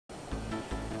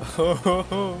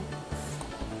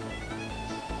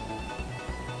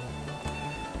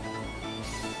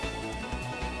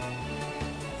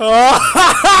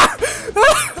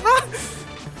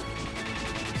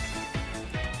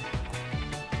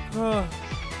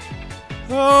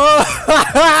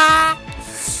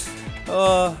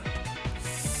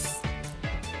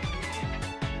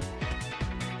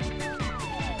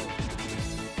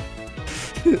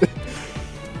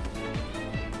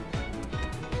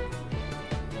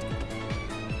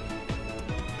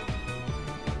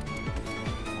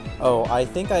Oh, I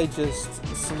think I just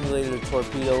simulated a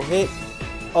torpedo hit.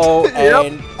 Oh,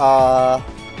 and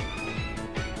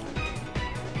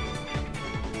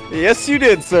Yes, you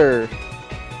did, sir.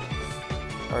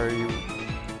 Are you?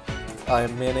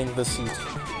 I'm manning the seat.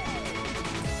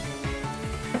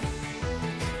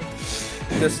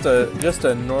 Just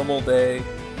a normal day.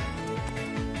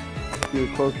 We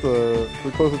close the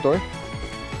door?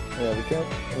 Yeah, we can.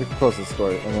 We can close this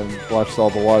door and then watch all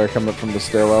the water come up from the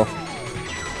stairwell.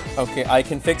 Okay, I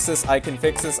can fix this. I can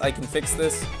fix this. I can fix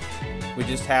this. We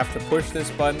just have to push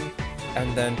this button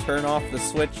and then turn off the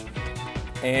switch.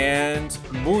 And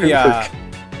booyah!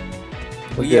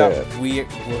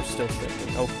 We're still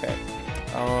thinking. Okay.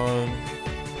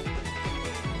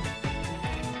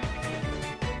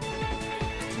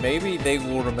 Maybe they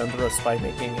will remember us by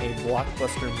making a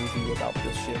blockbuster movie about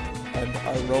this ship and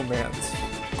our romance.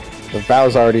 The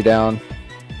bow's already down.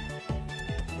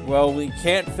 Well, we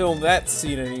can't film that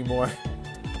scene anymore.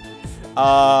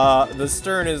 The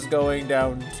stern is going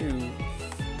down too.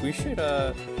 We should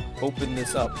open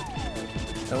this up.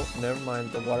 Nope, never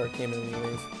mind. The water came in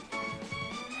anyways.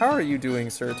 How are you doing,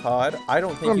 Sir Todd? I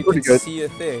don't think you can see a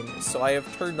thing, so I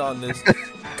have turned on this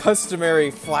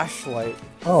customary flashlight.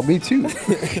 Oh, me too.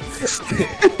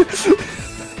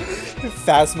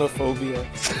 Phasmophobia.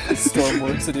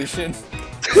 Stormworks edition.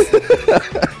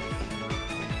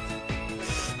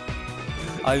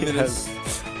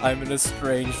 I'm in a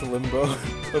strange limbo.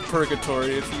 A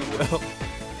purgatory, if you will.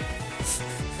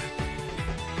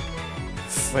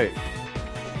 Wait.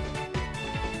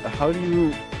 How do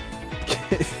you...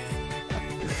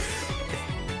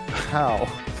 How?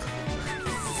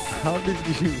 How did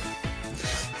you...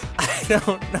 I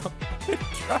don't know. I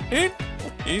tried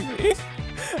leaving,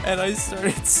 and I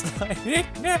started sliding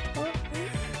now.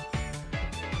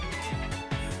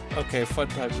 Okay, fun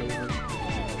time's over.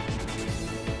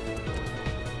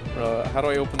 How do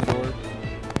I open the door?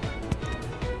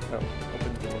 Oh,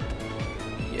 open the door.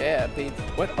 Yeah, babe.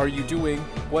 What are you doing?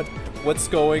 What's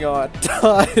going on?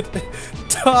 Todd!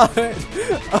 Todd!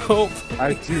 Oh, please.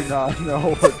 I do not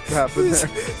know what happened there.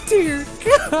 Dear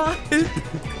God!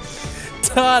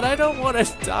 Todd, I don't want to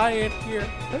die in here.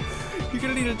 You're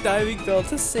gonna need a diving bell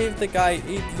to save the guy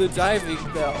in the diving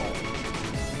bell.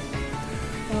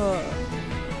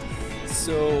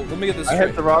 So, let me get this straight. I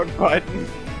hit the wrong button.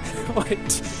 What did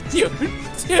you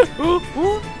do?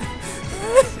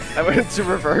 I went to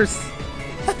reverse.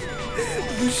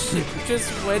 The ship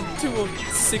just went to a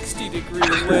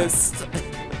 60-degree list.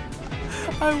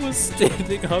 I was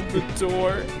standing on the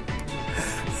door.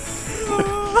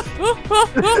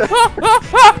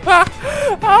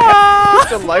 I haven't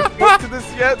put the lifeboat to this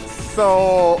yet,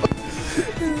 so...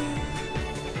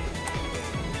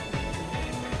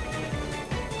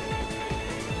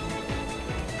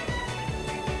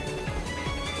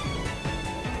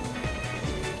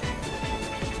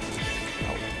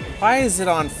 Why is it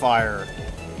on fire?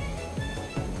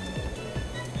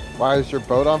 Why is your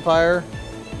boat on fire?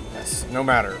 Yes, no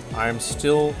matter. I'm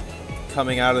still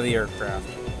coming out of the aircraft.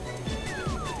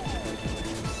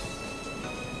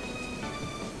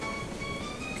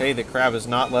 Okay, the crab has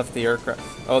not left the aircraft.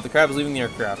 Oh, the crab is leaving the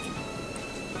aircraft.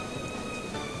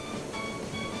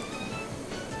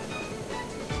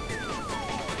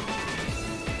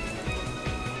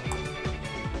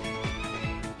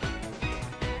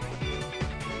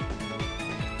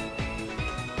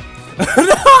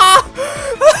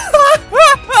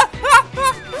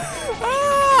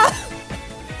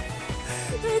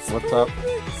 What's up?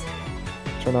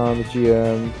 Turn on the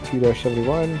GM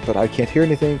 2-71, but I can't hear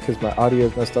anything because my audio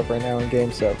is messed up right now in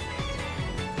game, so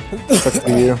it's up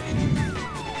to you.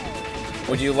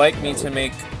 Would you like me to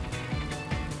make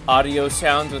audio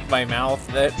sounds with my mouth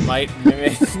that might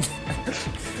mimic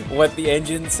what the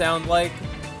engines sound like?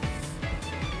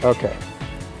 Okay.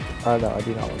 No, I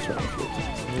do not want to turn off it.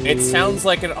 It sounds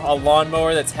like a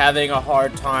lawnmower that's having a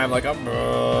hard time, like a...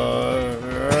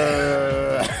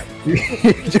 You're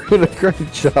doing a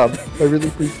great job. I really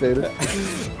appreciate it.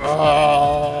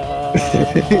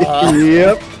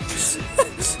 Yep.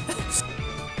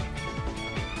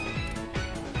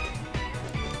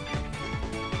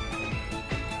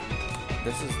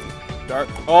 This is dark.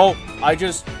 Oh, I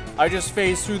just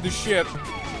phased through the ship.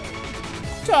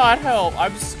 Todd, help!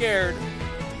 I'm scared.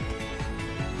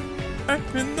 I'm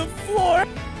in the floor.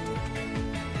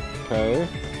 Okay.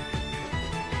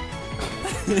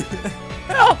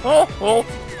 Help!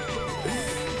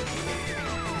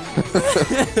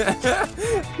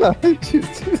 Why did you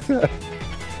do that?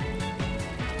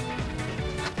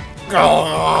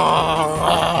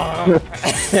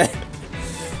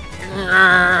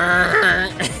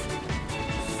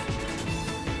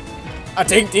 A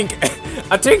tink tink!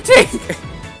 A tink tink!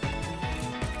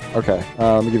 Okay,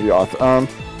 let me give you auth.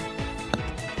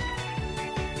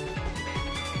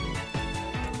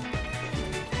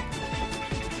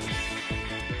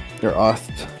 You're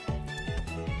authed.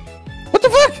 What the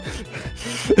fuck?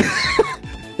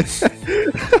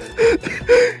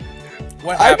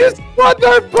 What I happened? just spawned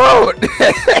our boat!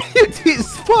 You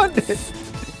despawned it!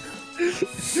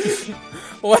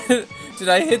 What? Did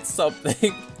I hit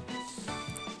something?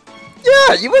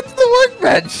 Yeah, you went to the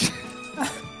workbench!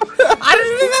 I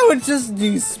didn't think that would just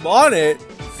despawn it.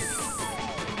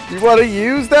 You want to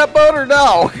use that boat or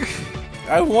no?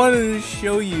 I wanted to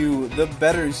show you the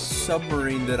better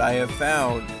submarine that I have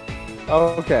found.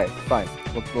 Oh, okay, fine.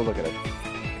 We'll look at it.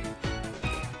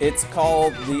 It's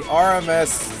called the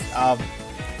RMS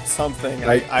something.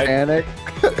 Titanic?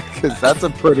 Because that's a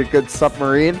pretty good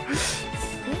submarine.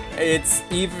 It's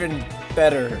even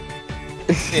better.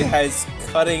 It has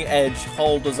cutting-edge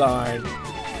hull design.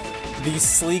 The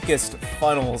sleekest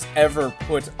funnels ever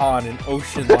put on an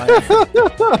ocean liner.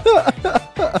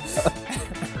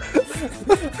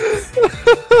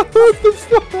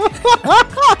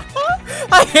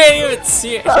 I can't even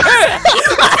see it.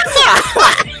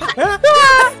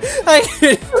 I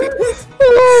can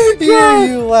hear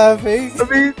you laughing. I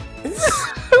mean,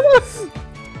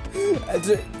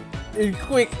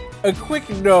 a quick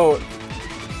note.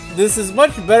 This is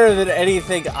much better than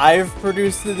anything I've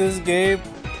produced in this game.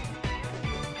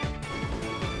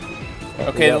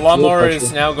 Okay, yeah, the lawnmower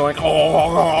is now going.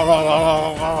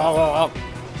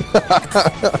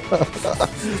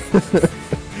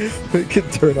 We can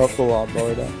turn off the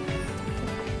lawnmower now.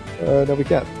 No, we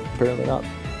can't. Apparently not.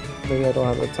 Maybe I don't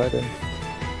have it tied in.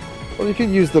 Well, you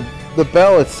can use the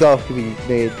bell itself can be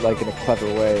made like in a clever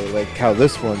way, like how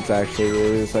this one's actually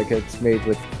is. Like it's made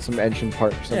with some engine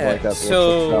part or something like that.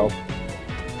 So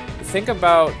think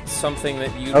about something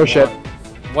that you. Oh shit!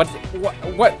 What?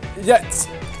 That's.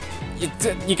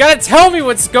 You gotta tell me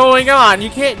what's going on.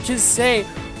 You can't just say,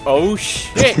 "Oh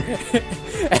shit,"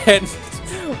 and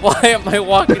why am I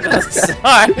walking to the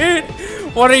side?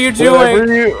 What are you doing?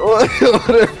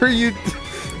 Whatever you.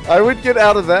 I would get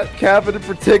out of that cabin in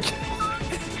particular.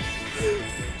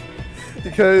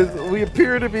 Because we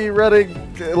appear to be running,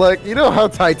 like, you know how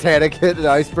Titanic hit an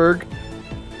iceberg?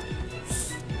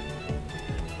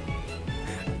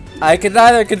 I can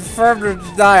neither confirm nor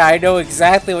deny. I know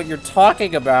exactly what you're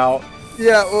talking about.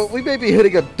 Yeah, well, we may be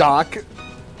hitting a dock.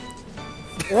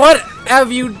 What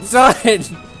have you done?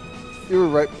 You were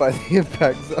right by the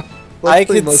impact zone. I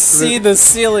can see the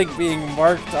ceiling being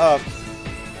marked up.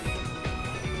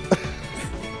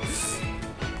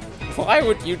 Why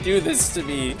would you do this to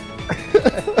me?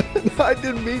 No, I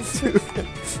didn't mean to.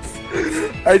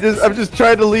 I'm just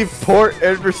trying to leave port,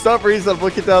 and for some reason I'm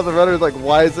looking down the rudder like,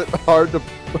 why is it hard to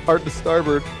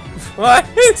starboard? Why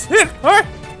is it hard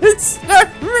to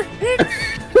starboard?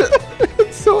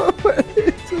 So I went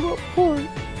into the port.